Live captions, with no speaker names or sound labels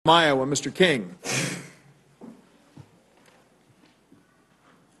Iowa, Mr. King.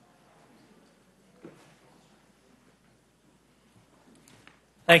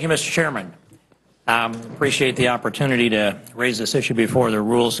 Thank you, Mr. Chairman. Appreciate the opportunity to raise this issue before the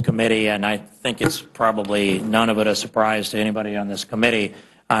Rules Committee, and I think it's probably none of it a surprise to anybody on this committee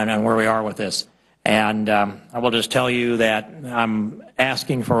on where we are with this. And I will just tell you that I'm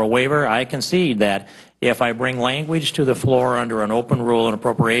asking for a waiver. I concede that if I bring language to the floor under an open rule and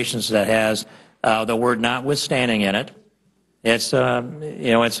appropriations that has the word notwithstanding in it, it's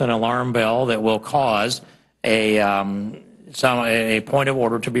it's an alarm bell that will cause a point of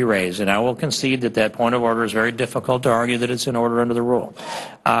order to be raised, and I will concede that that point of order is very difficult to argue that it's in order under the rule.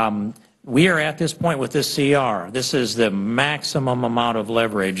 We are at this point with this CR. This is the maximum amount of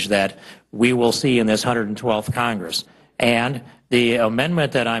leverage that we will see in this 112th Congress. And the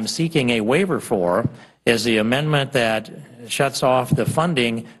amendment that I'm seeking a waiver for is the amendment that shuts off the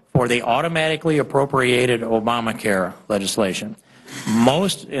funding for the automatically appropriated Obamacare legislation.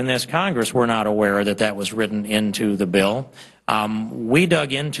 Most in this Congress were not aware that that was written into the bill. We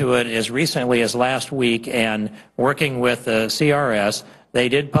dug into it as recently as last week, and working with the CRS, they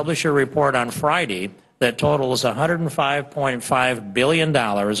did publish a report on Friday that totals $105.5 billion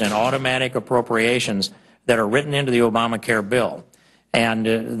in automatic appropriations that are written into the Obamacare bill. And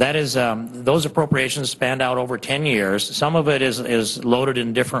that is, those appropriations spanned out over 10 years. Some of it is loaded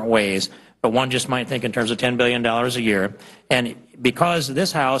in different ways, but one just might think in terms of $10 billion a year. And because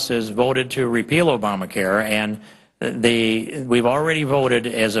this House has voted to repeal Obamacare, and we've already voted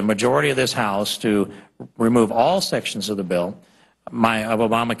as a majority of this House to remove all sections of the bill, of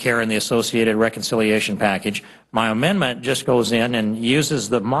Obamacare and the associated reconciliation package, my amendment just goes in and uses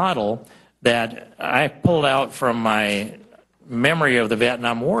the model that I pulled out from my memory of the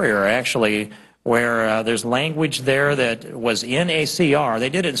Vietnam Warrior, actually, where there's language there that was in a CR. They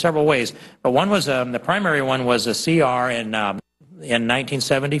did it in several ways, but one was the primary one was a CR in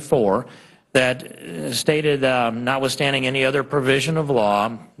 1974 that stated, notwithstanding any other provision of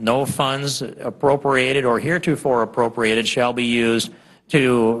law, no funds appropriated or heretofore appropriated shall be used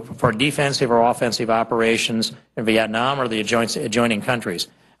for defensive or offensive operations in Vietnam or the adjoining countries.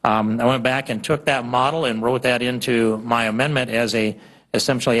 I went back and took that model and wrote that into my amendment as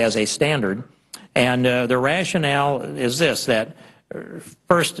essentially as a standard. And the rationale is this, that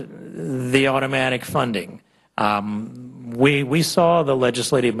first, the automatic funding. We saw the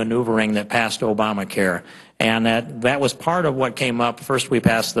legislative maneuvering that passed Obamacare, and that was part of what came up. First we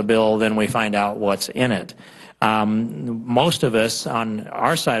pass the bill, then we find out what's in it. Most of us on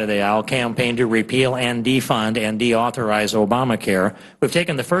our side of the aisle campaigned to repeal and defund and deauthorize Obamacare. We've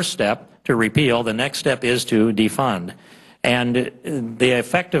taken the first step to repeal. The next step is to defund. And the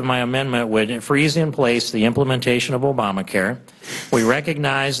effect of my amendment would freeze in place the implementation of Obamacare. We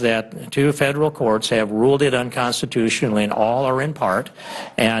recognize that 2 federal courts have ruled it unconstitutional in all or in part,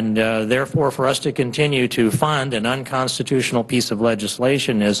 and therefore for us to continue to fund an unconstitutional piece of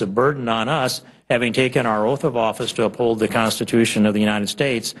legislation is a burden on us, having taken our oath of office to uphold the Constitution of the United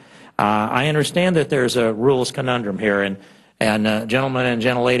States. I understand that there's a rules conundrum here, and gentlemen and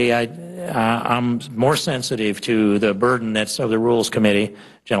gentlelady, I'm more sensitive to the burden that's of the Rules Committee,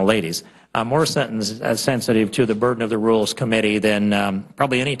 gentleladies. I'm more sensitive to the burden of the Rules Committee than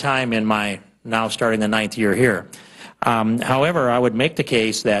probably any time in my now starting the 9th year here. However, I would make the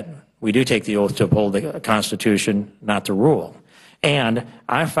case that we do take the oath to uphold the Constitution, not the rule. And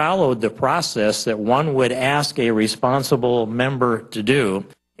I followed the process that one would ask a responsible member to do,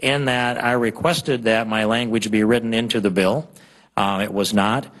 in that I requested that my language be written into the bill. It was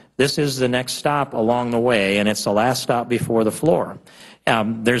not. This is the next stop along the way, and it's the last stop before the floor.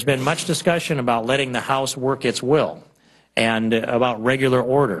 There's been much discussion about letting the House work its will and about regular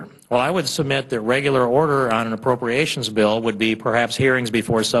order. Well, I would submit that regular order on an appropriations bill would be perhaps hearings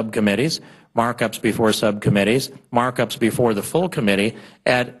before subcommittees, markups before subcommittees, markups before the full committee.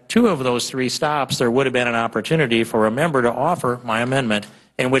 At 2 of those 3 stops, there would have been an opportunity for a member to offer my amendment,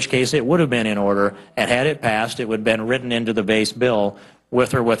 in which case it would have been in order, and had it passed, it would have been written into the base bill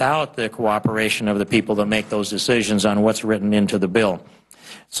with or without the cooperation of the people that make those decisions on what's written into the bill.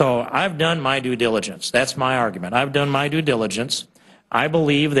 So I've done my due diligence. That's my argument. I've done my due diligence. I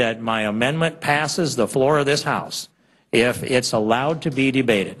believe that my amendment passes the floor of this House if it's allowed to be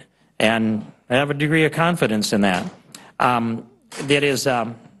debated, and I have a degree of confidence in that. That is,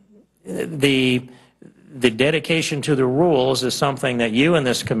 the dedication to the rules is something that you in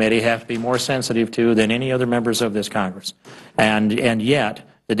this committee have to be more sensitive to than any other members of this Congress. And yet,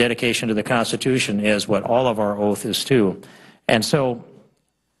 the dedication to the Constitution is what all of our oath is to. And so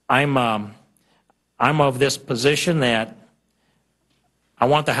I'm of this position that I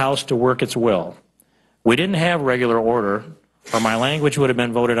want the House to work its will. We didn't have regular order, or my language would have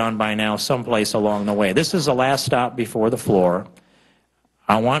been voted on by now someplace along the way. This is the last stop before the floor.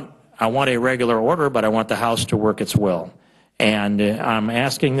 I want a regular order, but I want the House to work its will. And I'm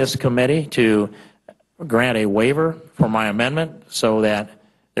asking this committee to grant a waiver for my amendment so that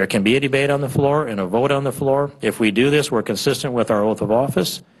there can be a debate on the floor and a vote on the floor. If we do this, we're consistent with our oath of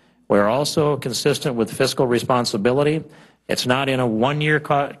office. We're also consistent with fiscal responsibility. It's not in a one-year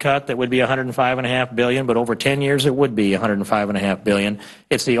cut that would be $105.5 billion, but over 10 years it would be $105.5 billion.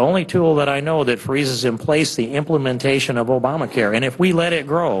 It's the only tool that I know that freezes in place the implementation of Obamacare. And if we let it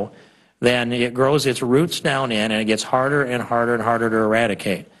grow, then it grows its roots down in, and it gets harder and harder and harder to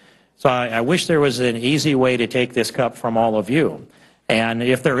eradicate. So I wish there was an easy way to take this cup from all of you. And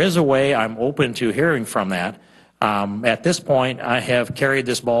if there is a way, I'm open to hearing from that. At this point, I have carried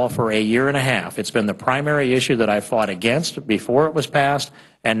this ball for a year and a half. It's been the primary issue that I fought against before it was passed,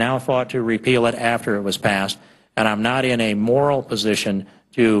 and now fought to repeal it after it was passed. And I'm not in a moral position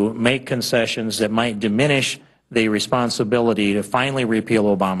to make concessions that might diminish the responsibility to finally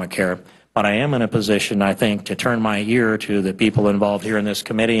repeal Obamacare. But I am in a position, I think, to turn my ear to the people involved here in this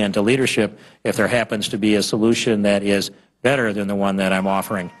committee and to leadership if there happens to be a solution that is better than the one that I'm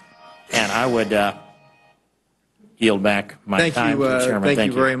offering. And I would yield back my time to the chairman.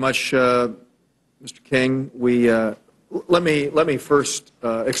 Thank you very much, Mr. King. Let me first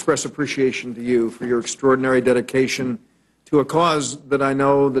express appreciation to you for your extraordinary dedication to a cause that I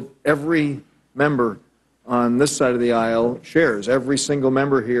know that every member on this side of the aisle shares. Every single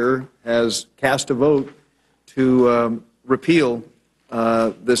member here has cast a vote to repeal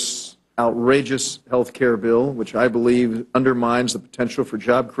this outrageous health care bill, which I believe undermines the potential for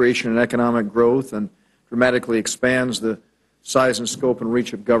job creation and economic growth and dramatically expands the size and scope and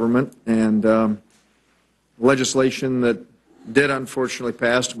reach of government. And legislation that did unfortunately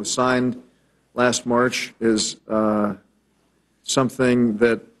pass and was signed last March is something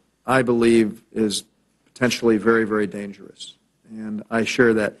that I believe is potentially very, very dangerous. And I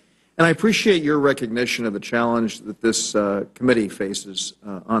share that. And I appreciate your recognition of the challenge that this committee faces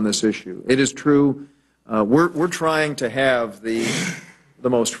on this issue. It is true, we're trying to have the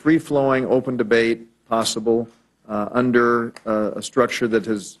most free-flowing, open debate possible under a structure that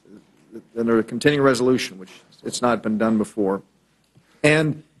has, under a continuing resolution, which it's not been done before.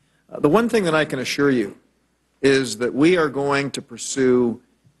 And the one thing that I can assure you is that we are going to pursue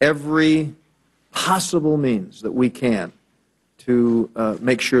every possible means that we can to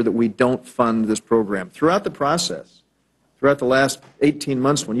make sure that we don't fund this program. Throughout the process, throughout the last 18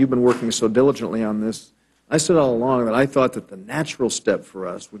 months when you've been working so diligently on this, I said all along that I thought that the natural step for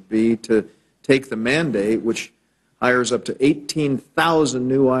us would be to take the mandate, which hires up to 18,000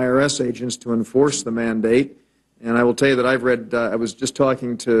 new IRS agents to enforce the mandate. And I will tell you that I've read, I was just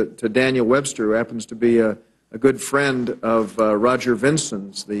talking to Daniel Webster, who happens to be a good friend of Roger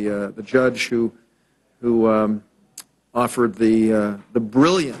Vinson's, the judge who offered the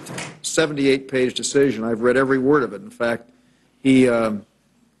brilliant 78-page decision. I've read every word of it. In fact, he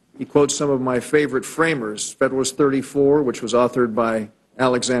quotes some of my favorite framers, Federalist 34, which was authored by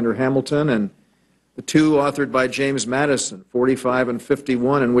Alexander Hamilton, and the two authored by James Madison, 45 and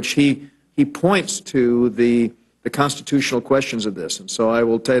 51, in which he points to the constitutional questions of this. And so I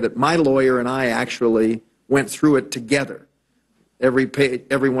will tell you that my lawyer and I actually went through it together, every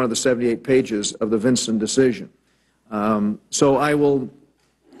one of the 78 pages of the Vinson decision. So I will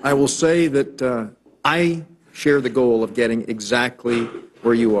say that I share the goal of getting exactly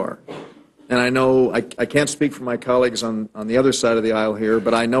where you are. And I know I can't speak for my colleagues on the other side of the aisle here,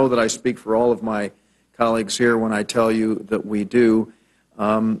 but I know that I speak for all of my colleagues here when I tell you that we do.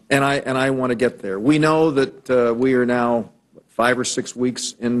 And I want to get there. We know that we are now 5 or 6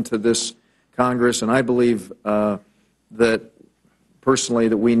 weeks into this Congress, and I believe that personally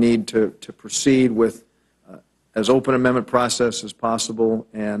that we need to proceed with as open amendment process as possible,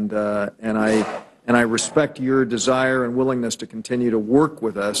 and I respect your desire and willingness to continue to work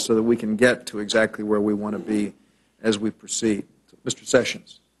with us so that we can get to exactly where we want to be as we proceed. So, Mr.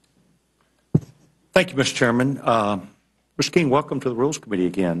 Sessions. Thank you, Mr. Chairman. Mr. King, welcome to the Rules Committee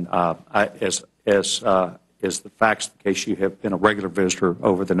again. As the facts of the case, you have been a regular visitor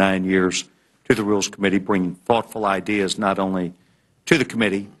over the 9 years to the Rules Committee, bringing thoughtful ideas not only to the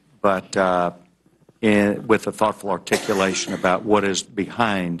committee, but with a thoughtful articulation about what is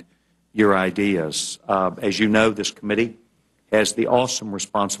behind your ideas. As you know, this committee has the awesome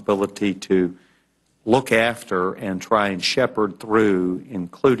responsibility to look after and try and shepherd through,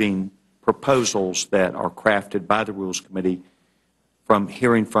 including proposals that are crafted by the Rules Committee, from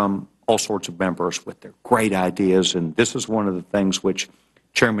hearing from all sorts of members with their great ideas. And this is one of the things which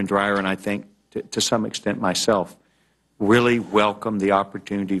Chairman Dreyer, and I think to some extent myself, really welcome the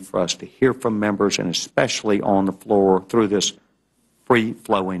opportunity for us to hear from members, and especially on the floor through this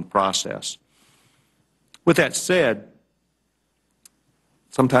free-flowing process. With that said,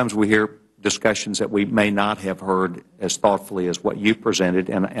 sometimes we hear discussions that we may not have heard as thoughtfully as what you presented,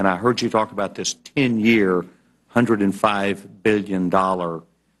 and I heard you talk about this 10-year, $105 billion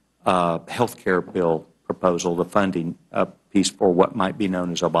health care bill proposal, the funding piece for what might be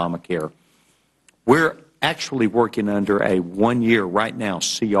known as Obamacare. We're actually working under a one-year, right now,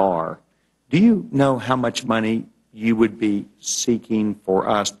 CR. Do you know how much money you would be seeking for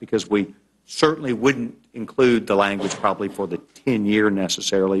us? Because we certainly wouldn't include the language probably for the 10-year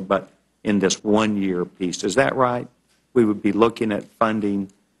necessarily, but in this one-year piece. Is that right? We would be looking at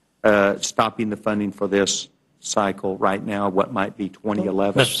funding, stopping the funding for this cycle right now, what might be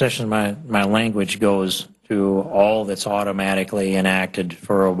 2011? Mr. Sessions, my language goes to all that's automatically enacted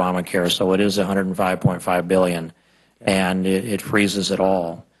for Obamacare, so it is $105.5 billion, and it freezes it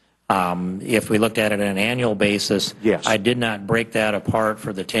all. If we looked at it on an annual basis, yes. I did not break that apart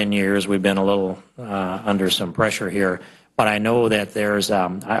for the 10 years. We've been a little under some pressure here. But I know that there's,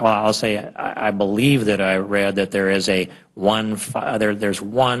 I believe that I read that there is there's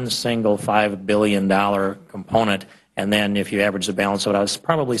one single $5 billion component, and then if you average the balance of it out, it's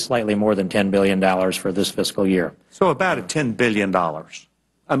probably slightly more than $10 billion for this fiscal year. So about a $10 billion.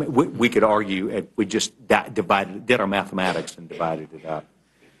 I mean, we could argue if we just did our mathematics and divided it up.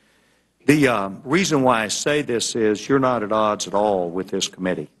 The reason why I say this is you're not at odds at all with this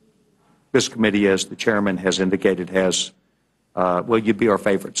committee. This committee, as the chairman has indicated, has well, you'd be our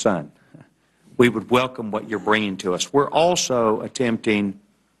favorite son. We would welcome what you're bringing to us. We're also attempting,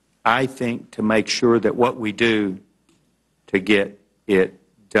 I think, to make sure that what we do to get it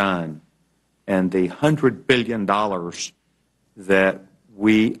done, and the $100 billion that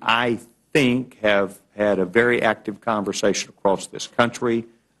we, I think, have had a very active conversation across this country.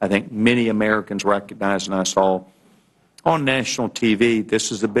 I think many Americans recognize, and I saw on national TV,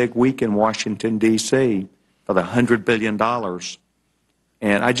 this is a big week in Washington, D.C., for the $100 billion.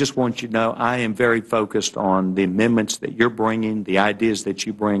 And I just want you to know I am very focused on the amendments that you're bringing, the ideas that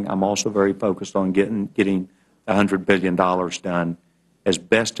you bring. I'm also very focused on getting the $100 billion done as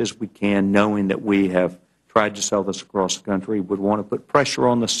best as we can, knowing that we have tried to sell this across the country, would want to put pressure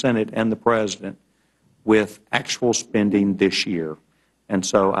on the Senate and the President with actual spending this year. And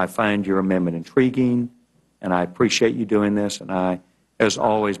so I find your amendment intriguing, and I appreciate you doing this, and I, as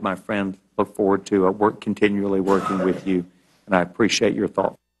always, my friend, look forward to continually working with you, and I appreciate your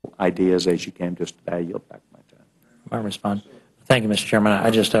thoughtful ideas as you came to us today. I yield back my time. May I respond? Thank you, Mr. Chairman. I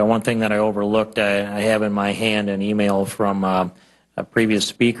just, one thing that I overlooked, I have in my hand an email from a previous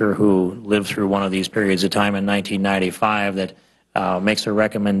speaker who lived through one of these periods of time in 1995 that makes a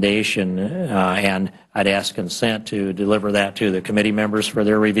recommendation, and I'd ask consent to deliver that to the committee members for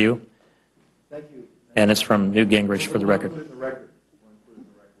their review. Thank you. And it's from Newt Gingrich for the record.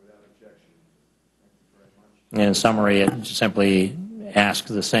 In summary, it simply asks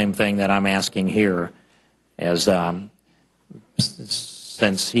the same thing that I'm asking here, as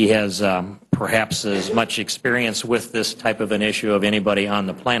since he has perhaps as much experience with this type of an issue of anybody on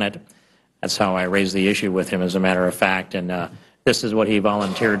the planet. That's how I raised the issue with him, as a matter of fact, and this is what he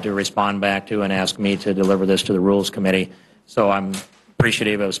volunteered to respond back to and ask me to deliver this to the Rules Committee. So I'm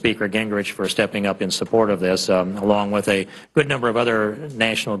appreciative of Speaker Gingrich for stepping up in support of this, along with a good number of other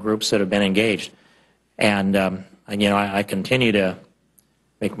national groups that have been engaged. And you know, I continue to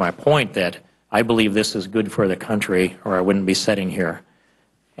make my point that I believe this is good for the country, or I wouldn't be sitting here.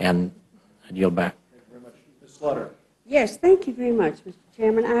 And I yield back. Thank you very much. Ms. Slaughter. Yes, thank you very much, Mr.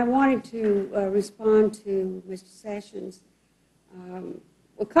 Chairman. I wanted to respond to Mr. Sessions'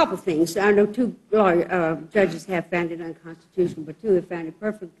 a couple things. I know two judges have found it unconstitutional, but two have found it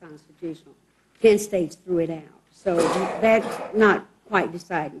perfectly constitutional. 10 states threw it out. So that's not quite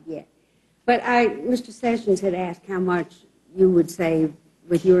decided yet. But Mr. Sessions had asked how much you would save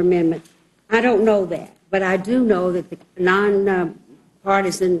with your amendment. I don't know that, but I do know that the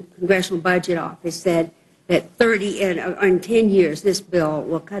non-partisan Congressional Budget Office said that in 10 years, this bill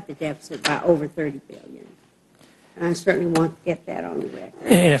will cut the deficit by over $30 billion. And I certainly want to get that on the record.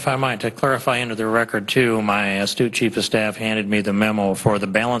 And if I might, to clarify into the record, too, my astute Chief of Staff handed me the memo for the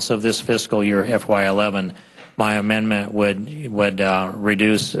balance of this fiscal year, FY11. My amendment would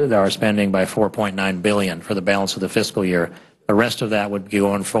reduce our spending by $4.9 billion for the balance of the fiscal year. The rest of that would be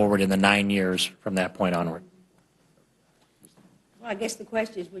going forward in the 9 years from that point onward. Well, I guess the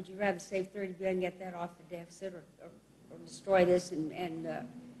question is, would you rather save $30 billion and get that off the deficit, or destroy this and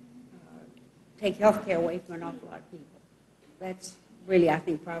take health care away from an awful lot of people? That's really, I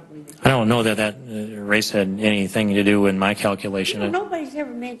think probably. I don't know that that race had anything to do in my calculation. Nobody's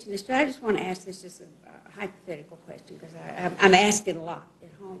ever mentioned this, but I just want to ask this as a hypothetical question because I'm asked it a lot at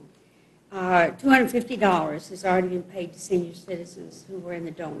home. $250 has already been paid to senior citizens who were in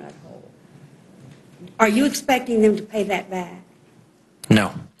the donut hole. Are you expecting them to pay that back?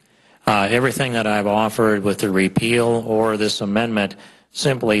 No. Everything that I've offered with the repeal or this amendment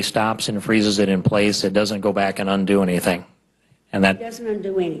simply stops and freezes it in place. It doesn't go back and undo anything. And that It doesn't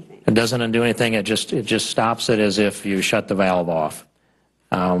undo anything. It doesn't undo anything. It just stops it as if you shut the valve off.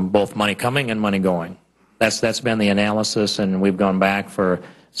 Both money coming and money going. That's been the analysis, and we've gone back for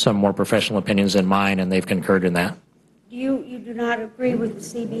some more professional opinions than mine, and they've concurred in that. You do not agree with the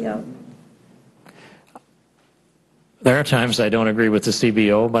CBO? There are times I don't agree with the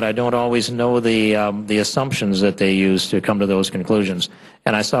CBO, but I don't always know the assumptions that they use to come to those conclusions.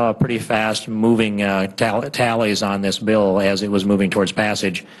 And I saw a pretty fast moving tallies on this bill as it was moving towards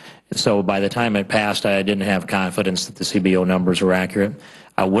passage. So by the time it passed, I didn't have confidence that the CBO numbers were accurate.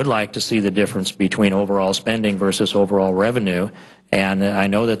 I would like to see the difference between overall spending versus overall revenue. And I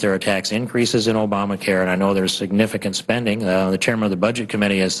know that there are tax increases in Obamacare, and I know there's significant spending. The chairman of the Budget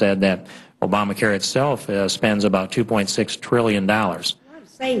Committee has said that Obamacare itself spends about $2.6 trillion. A lot of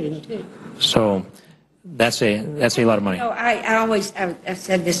saving, too. So that's a lot of money. I've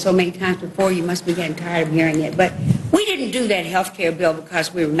said this so many times before, you must be getting tired of hearing it, but we didn't do that health care bill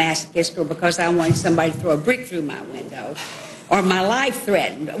because we were masochists or because I wanted somebody to throw a brick through my window or my life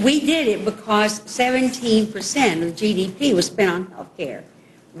threatened. We did it because 17% of GDP was spent on health care,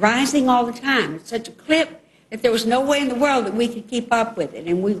 rising all the time. It's such a clip that there was no way in the world that we could keep up with it,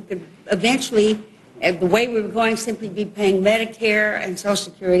 and we could eventually, the way we were going, simply be paying Medicare and Social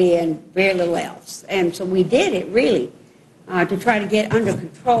Security and very little else. And so we did it, really, to try to get under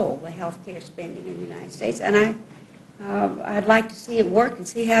control the health care spending in the United States. And I'd like to see it work and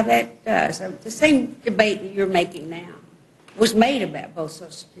see how that does. The same debate that you're making now was made about both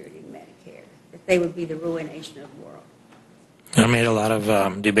Social Security and Medicare, that they would be the ruination of the world. I made a lot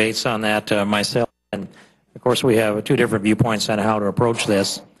of debates on that myself. And, of course, we have two different viewpoints on how to approach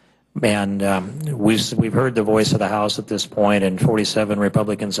this. And we've heard the voice of the House at this point and 47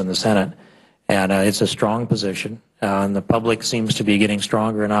 Republicans in the Senate. And it's a strong position. And the public seems to be getting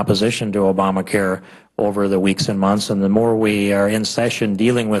stronger in opposition to Obamacare over the weeks and months. And the more we are in session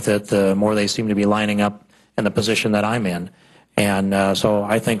dealing with it, the more they seem to be lining up in the position that I'm in. And so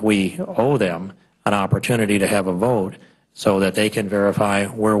I think we owe them an opportunity to have a vote so that they can verify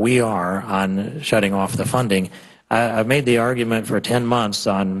where we are on shutting off the funding. I've made the argument for 10 months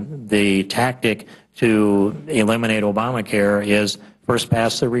on the tactic to eliminate Obamacare is first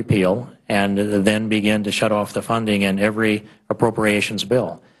pass the repeal and then begin to shut off the funding in every appropriations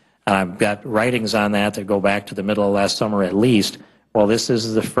bill. I've got writings on that that go back to the middle of last summer at least. Well, this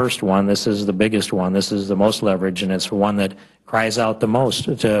is the first one, this is the biggest one, this is the most leverage, and it's one that cries out the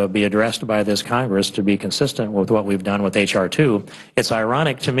most to be addressed by this Congress to be consistent with what we've done with H.R. 2. It's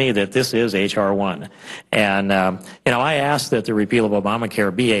ironic to me that this is H.R. 1. And, I asked that the repeal of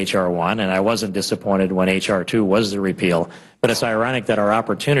Obamacare be H.R. 1, and I wasn't disappointed when H.R. 2 was the repeal. But it's ironic that our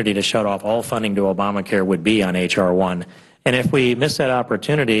opportunity to shut off all funding to Obamacare would be on H.R. 1. And if we miss that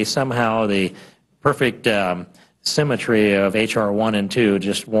opportunity, somehow the perfect symmetry of H.R. 1 and 2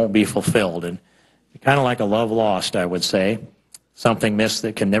 just won't be fulfilled. And kind of like a love lost, I would say, something missed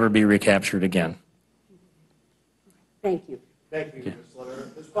that can never be recaptured again. Thank you. Thank you, Ms. Slater.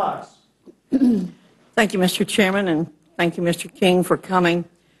 Ms. Fox. Thank you, Mr. Chairman, and thank you, Mr. King, for coming.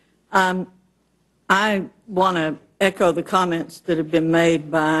 I want to echo the comments that have been made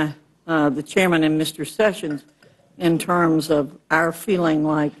by the chairman and Mr. Sessions in terms of our feeling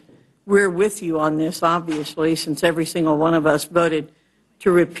like we're with you on this, obviously, since every single one of us voted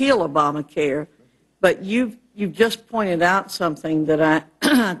to repeal Obamacare. But you've just pointed out something that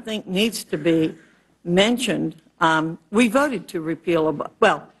I think needs to be mentioned. We voted to repeal Obamacare.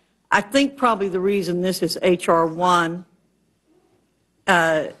 Well, I think probably the reason this is H.R. 1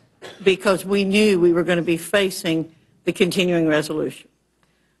 because we knew we were going to be facing the continuing resolution.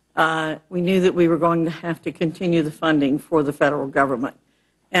 We knew that we were going to have to continue the funding for the federal government.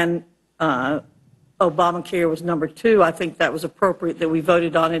 And Obamacare was number 2. I think that was appropriate that we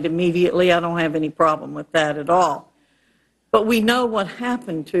voted on it immediately. I don't have any problem with that at all. But we know what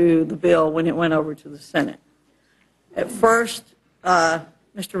happened to the bill when it went over to the Senate. At first,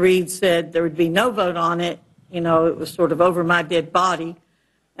 Mr. Reid said there would be no vote on it. It was sort of over my dead body.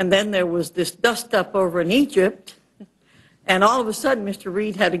 And then there was this dust-up over in Egypt. And all of a sudden, Mr.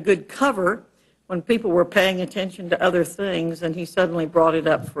 Reid had a good cover when people were paying attention to other things, and he suddenly brought it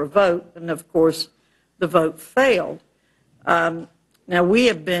up for a vote. And, of course, the vote failed. Now, we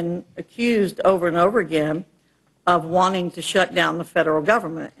have been accused over and over again of wanting to shut down the federal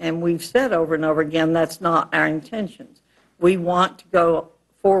government, and we've said over and over again that's not our intentions. We want to go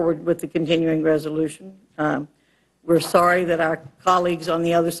forward with the continuing resolution. We're sorry that our colleagues on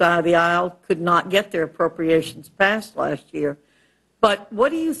the other side of the aisle could not get their appropriations passed last year. But what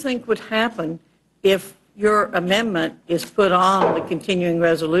do you think would happen if your amendment is put on the continuing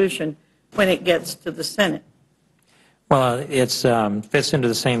resolution when it gets to the Senate? Well, it fits into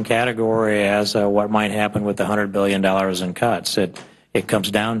the same category as what might happen with the $100 billion in cuts. It comes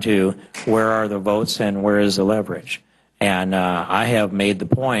down to where are the votes and where is the leverage. And I have made the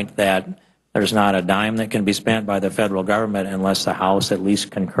point that there's not a dime that can be spent by the federal government unless the House at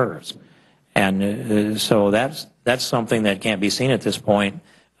least concurs. And so that's something that can't be seen at this point.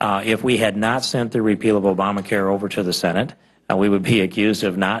 If we had not sent the repeal of Obamacare over to the Senate, we would be accused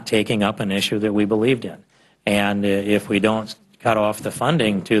of not taking up an issue that we believed in. And if we don't cut off the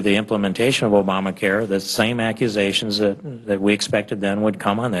funding to the implementation of Obamacare, the same accusations that we expected then would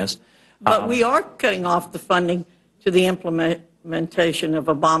come on this. But we are cutting off the funding to the implementation of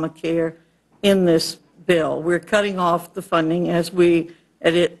Obamacare in this bill. We're cutting off the funding as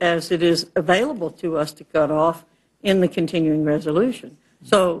it is available to us to cut off in the continuing resolution.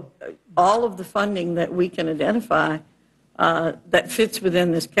 So all of the funding that we can identify that fits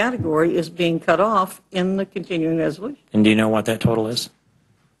within this category is being cut off in the continuing resolution. And do you know what that total is?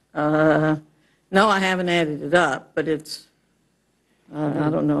 No, I haven't added it up, but it's, I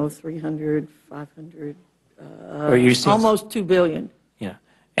don't know, 300, 500, almost $2 billion. Yeah.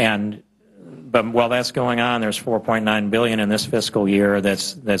 But while that's going on, there's $4.9 billion in this fiscal year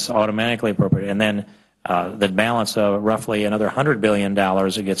that's automatically appropriated. And then the balance of roughly another $100 billion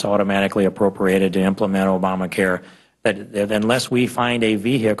that gets automatically appropriated to implement Obamacare. That unless we find a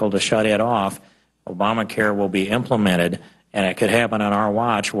vehicle to shut it off, Obamacare will be implemented, and it could happen on our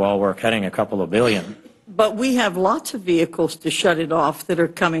watch while we're cutting a couple of billion. But we have lots of vehicles to shut it off that are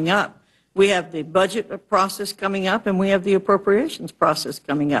coming up. We have the budget process coming up, and we have the appropriations process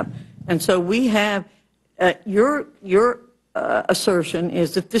coming up. And so we have, your assertion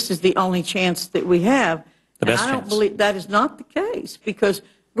is that this is the only chance that we have. The best and I don't chance. believe that is not the case, because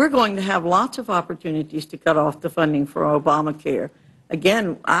we're going to have lots of opportunities to cut off the funding for Obamacare.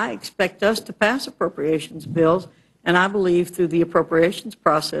 Again, I expect us to pass appropriations bills, and I believe through the appropriations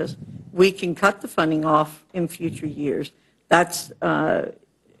process, we can cut the funding off in future years. That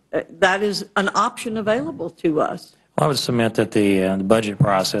is an option available to us. Well, I would submit that the budget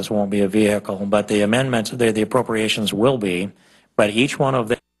process won't be a vehicle, but the amendments, the appropriations will be, but each one of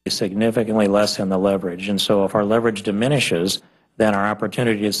them is significantly less than the leverage. And so if our leverage diminishes, then our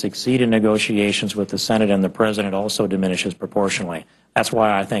opportunity to succeed in negotiations with the Senate and the President also diminishes proportionally. That's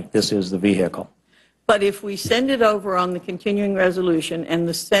why I think this is the vehicle. But if we send it over on the continuing resolution and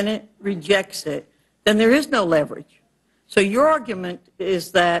the Senate rejects it, then there is no leverage. So your argument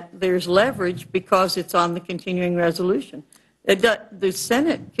is that there's leverage because it's on the continuing resolution. The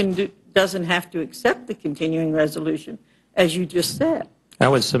Senate doesn't have to accept the continuing resolution, as you just said. I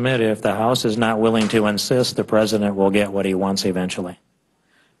would submit if the House is not willing to insist, the President will get what he wants eventually.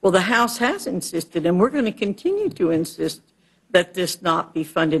 Well, the House has insisted, and we're going to continue to insist that this not be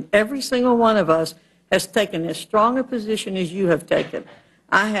funded. Every single one of us has taken as strong a position as you have taken.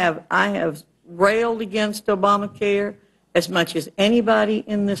 I have railed against Obamacare as much as anybody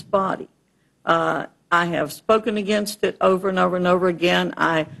in this body. I have spoken against it over and over and over again.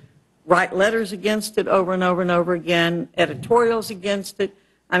 I write letters against it over and over and over again, editorials against it.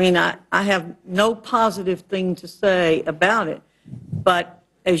 I mean, I have no positive thing to say about it. But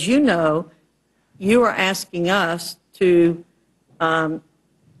as you know, you are asking us to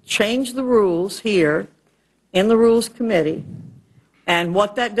change the rules here in the Rules Committee. And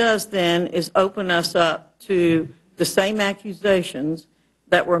what that does then is open us up to the same accusations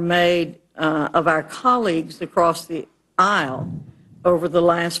that were made of our colleagues across the aisle over the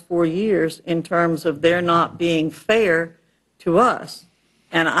last 4 years in terms of their not being fair to us.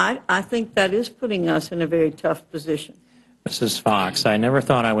 And I think that is putting us in a very tough position. Mrs. Fox, I never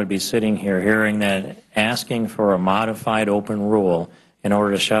thought I would be sitting here hearing that asking for a modified open rule in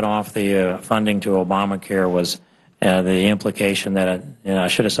order to shut off the funding to Obamacare was the implication that I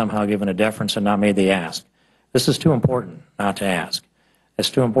should have somehow given a deference and not made the ask. This is too important not to ask. It's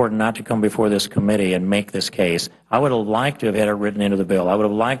too important not to come before this committee and make this case. I would have liked to have had it written into the bill. I would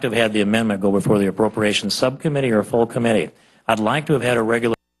have liked to have had the amendment go before the Appropriations Subcommittee or a full committee. I'd like to have had a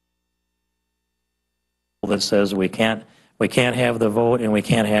regular that says we can't We can't have the vote and we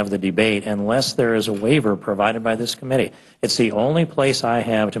can't have the debate unless there is a waiver provided by this committee. It's the only place I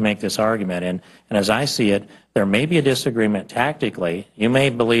have to make this argument. And as I see it, there may be a disagreement tactically. You may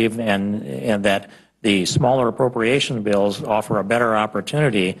believe and that the smaller appropriation bills offer a better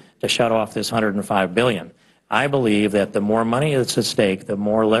opportunity to shut off this $105 billion. I believe that the more money that's at stake, the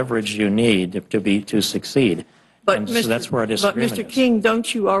more leverage you need to succeed. But and Mr. so that's where a disagreement But Mr. is. King,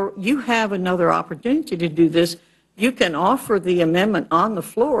 don't you have another opportunity to do this? You can offer the amendment on the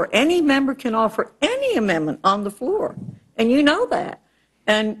floor. Any member can offer any amendment on the floor, and you know that.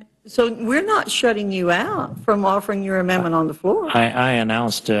 And so we're not shutting you out from offering your amendment on the floor. I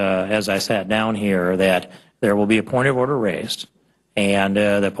announced as I sat down here that there will be a point of order raised, and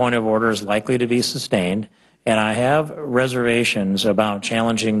the point of order is likely to be sustained. And I have reservations about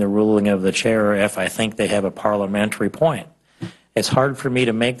challenging the ruling of the chair if I think they have a parliamentary point. It's hard for me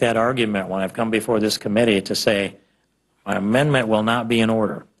to make that argument when I've come before this committee to say my amendment will not be in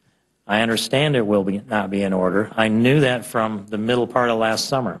order. I understand it will not be in order. I knew that from the middle part of last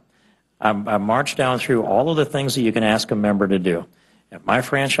summer. I marched down through all of the things that you can ask a member to do. If my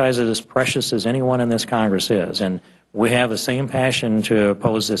franchise is as precious as anyone in this Congress is, and we have the same passion to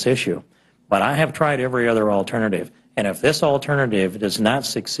oppose this issue, but I have tried every other alternative. And if this alternative does not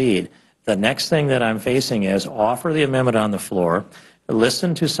succeed, the next thing that I'm facing is offer the amendment on the floor,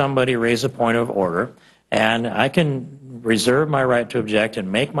 listen to somebody raise a point of order, and I can reserve my right to object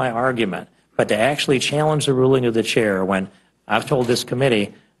and make my argument. But to actually challenge the ruling of the chair when I've told this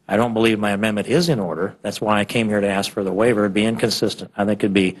committee I don't believe my amendment is in order, that's why I came here to ask for the waiver, it'd be inconsistent. I think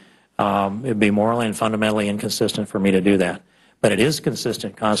it'd be morally and fundamentally inconsistent for me to do that. But it is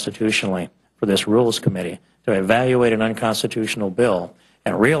consistent constitutionally for this Rules Committee to evaluate an unconstitutional bill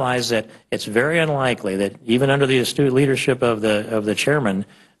and realize that it's very unlikely that even under the astute leadership of the chairman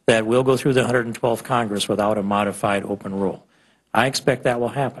that we'll go through the 112th Congress without a modified open rule. I expect that will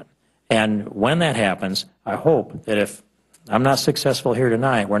happen. And when that happens, I hope that if I'm not successful here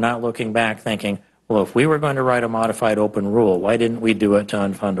tonight, we're not looking back thinking, well, if we were going to write a modified open rule, why didn't we do it to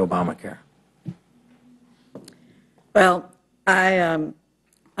unfund Obamacare? Well,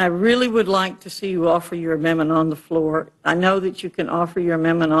 I really would like to see you offer your amendment on the floor. I know that you can offer your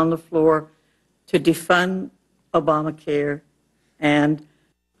amendment on the floor to defund Obamacare, and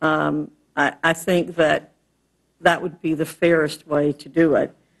I think that that would be the fairest way to do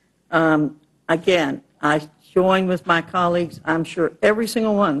it. Again, I join with my colleagues. I'm sure every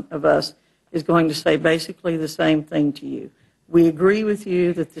single one of us is going to say basically the same thing to you. We agree with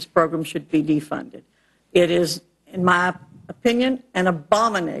you that this program should be defunded. It is, in my opinion, an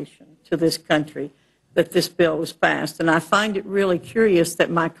abomination to this country that this bill was passed. And I find it really curious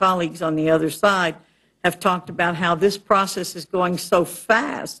that my colleagues on the other side have talked about how this process is going so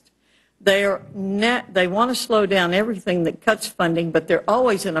fast. They want to slow down everything that cuts funding, but they're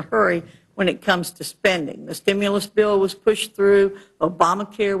always in a hurry when it comes to spending. The stimulus bill was pushed through.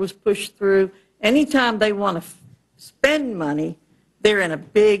 Obamacare was pushed through. Anytime they want to spend money, they're in a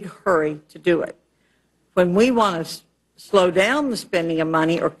big hurry to do it. When we want to slow down the spending of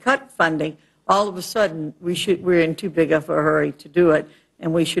money or cut funding, all of a sudden we're in too big of a hurry to do it,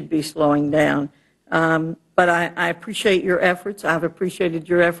 and we should be slowing down. But I appreciate your efforts. I've appreciated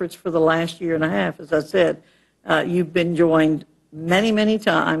your efforts for the last year and a half. As I said, you've been joined many, many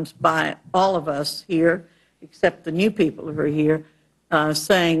times by all of us here, except the new people who are here,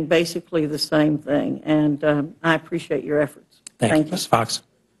 saying basically the same thing. And I appreciate your efforts. Thank you. Ms. Fox.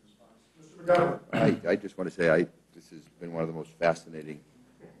 I just want to say this has been one of the most fascinating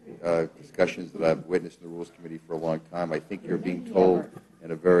discussions that I've witnessed in the Rules Committee for a long time. I think you're being told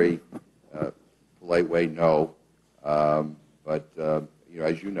in a very polite way, no. But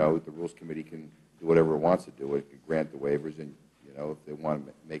as you know, the Rules Committee can do whatever it wants to do. It can grant the waivers, and if they want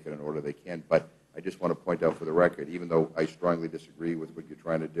to make it in order, they can. But I just want to point out for the record, even though I strongly disagree with what you're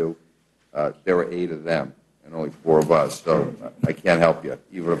trying to do, there are 8 of them and only 4 of us, so I can't help you,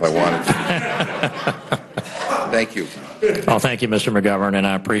 even if I wanted to. Thank you. Well, thank you, Mr. McGovern, and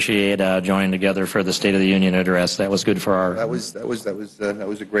I appreciate joining together for the State of the Union address. That was good for our. That was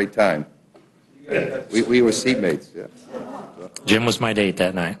a great time. We were seatmates. Yeah. Jim was my date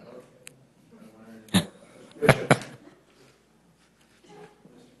that night.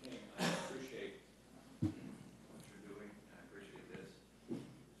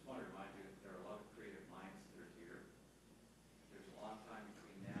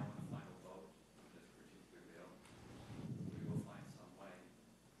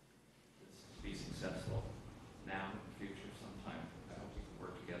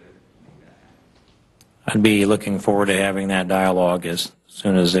 I'd be looking forward to having that dialogue as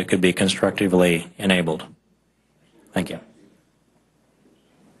soon as it could be constructively enabled. Thank you.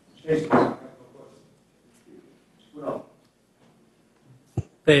 I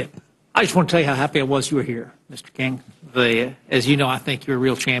just want to tell you how happy I was you were here, Mr. King. As you know, I think you're a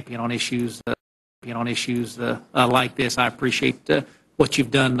real champion on issues like this. I appreciate what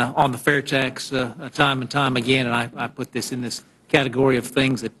you've done on the fair tax time and time again, and I put this in this category of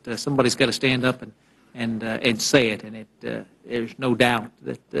things that somebody's got to stand up and say it. And there's no doubt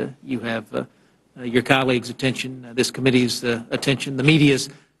that you have your colleagues' attention, this committee's attention, the media's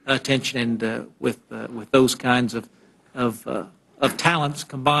attention, and with those kinds of talents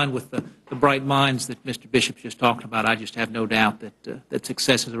combined with the bright minds that Mr. Bishop's just talking about, I just have no doubt that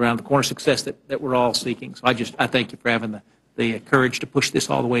success is around the corner, success that we're all seeking. So I thank you for having the courage to push this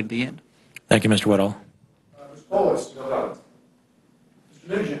all the way to the end. Thank you, Mr. Woodall. Mr. Polis, no doubt. Mr.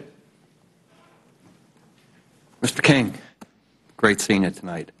 Nugent. Mr. King, great seeing you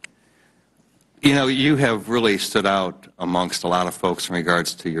tonight. You know, you have really stood out amongst a lot of folks in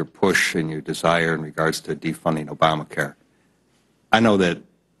regards to your push and your desire in regards to defunding Obamacare. I know that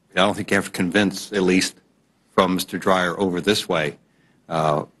I don't think you have to convince, at least from Mr. Dreyer over this way,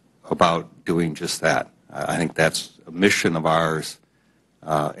 about doing just that. I think that's a mission of ours,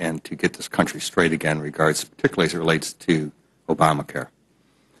 and to get this country straight again, regards, particularly as it relates to Obamacare.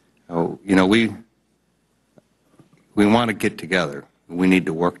 So, you know, we want to get together. We need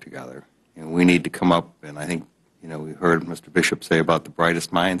to work together. And we need to come up, and I think, you know, we heard Mr. Bishop say about the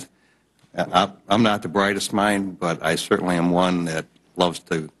brightest minds. I'm not the brightest mind, but I certainly am one that loves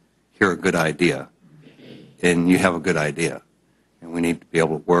to hear a good idea. And you have a good idea. And we need to be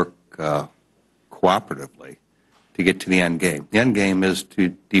able to work cooperatively to get to the end game. The end game is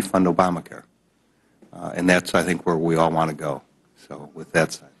to defund Obamacare. And that's, I think, where we all want to go. So with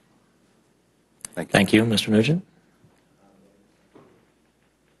that said, thank you. Thank you, Mr. Nugent.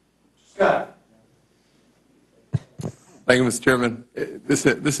 Scott. Thank you, Mr. Chairman. This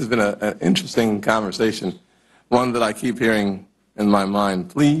has been an interesting conversation, one that I keep hearing in my mind,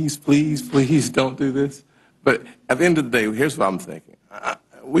 please, please, please don't do this. But at the end of the day, here's what I'm thinking.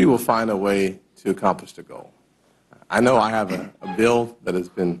 We will find a way to accomplish the goal. I know I have a bill that has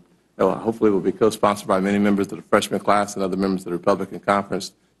been, hopefully will be co-sponsored by many members of the freshman class and other members of the Republican conference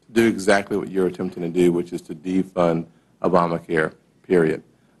to do exactly what you're attempting to do, which is to defund Obamacare, period.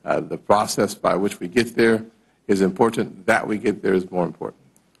 The process by which we get there is important. That we get there is more important.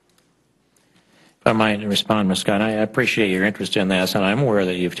 If I might respond, Ms. Scott, I appreciate your interest in this, and I'm aware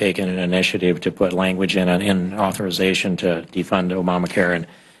that you've taken an initiative to put language in authorization to defund Obamacare,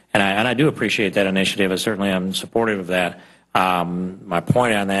 and I do appreciate that initiative. I certainly am supportive of that. My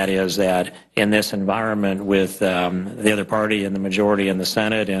point on that is that in this environment with the other party in the majority in the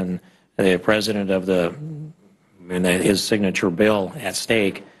Senate and the president of his signature bill at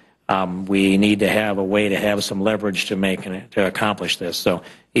stake, we need to have a way to have some leverage to accomplish this. So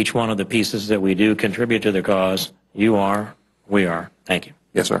each one of the pieces that we do contribute to the cause. You are, we are. Thank you.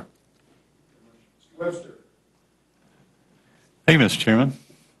 Yes, sir. Mr. Webster. Thank you, Mr. Chairman.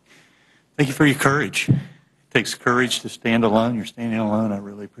 Thank you for your courage. It takes courage to stand alone. You're standing alone. I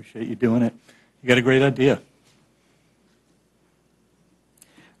really appreciate you doing it. You got a great idea.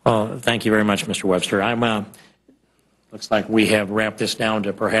 Well, thank you very much, Mr. Webster. Looks like we have wrapped this down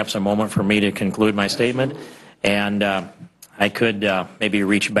to perhaps a moment for me to conclude my statement. And I could maybe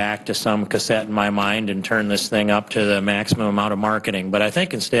reach back to some cassette in my mind and turn this thing up to the maximum amount of marketing. But I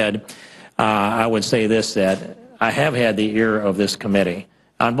think instead I would say this, that I have had the ear of this committee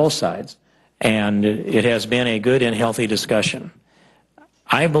on both sides. And it has been a good and healthy discussion.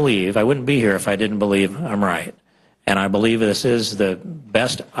 I believe, I wouldn't be here if I didn't believe I'm right. And I believe this is the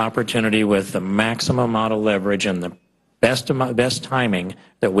best opportunity with the maximum amount of leverage and the best timing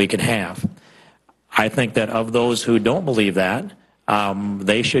that we could have. I think that of those who don't believe that,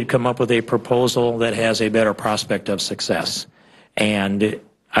 they should come up with a proposal that has a better prospect of success. And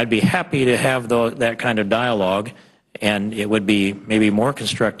I'd be happy to have that kind of dialogue, and it would be maybe more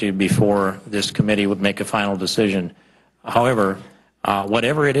constructive before this committee would make a final decision. However,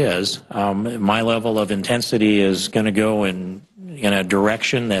 whatever it is, my level of intensity is going to go in a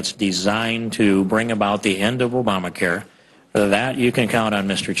direction that's designed to bring about the end of Obamacare. That you can count on,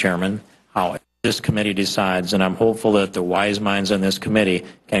 Mr. Chairman, how this committee decides, and I'm hopeful that the wise minds on this committee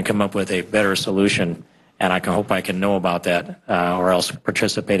can come up with a better solution, and I hope I can know about that or else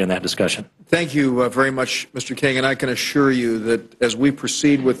participate in that discussion. Thank you very much, Mr. King, and I can assure you that as we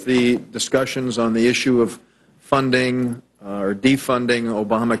proceed with the discussions on the issue of funding or defunding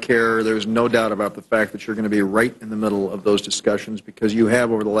Obamacare, there's no doubt about the fact that you're going to be right in the middle of those discussions, because you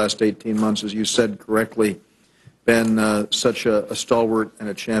have, over the last 18 months, as you said correctly, been such a stalwart and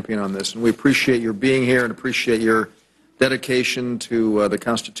a champion on this. And we appreciate your being here and appreciate your dedication to the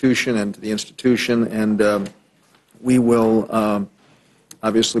Constitution and to the institution, and we will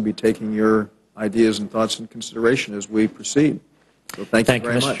obviously be taking your ideas and thoughts in consideration as we proceed. So thank you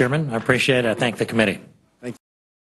very much. Thank you, Mr. Chairman. I appreciate it. I thank the committee.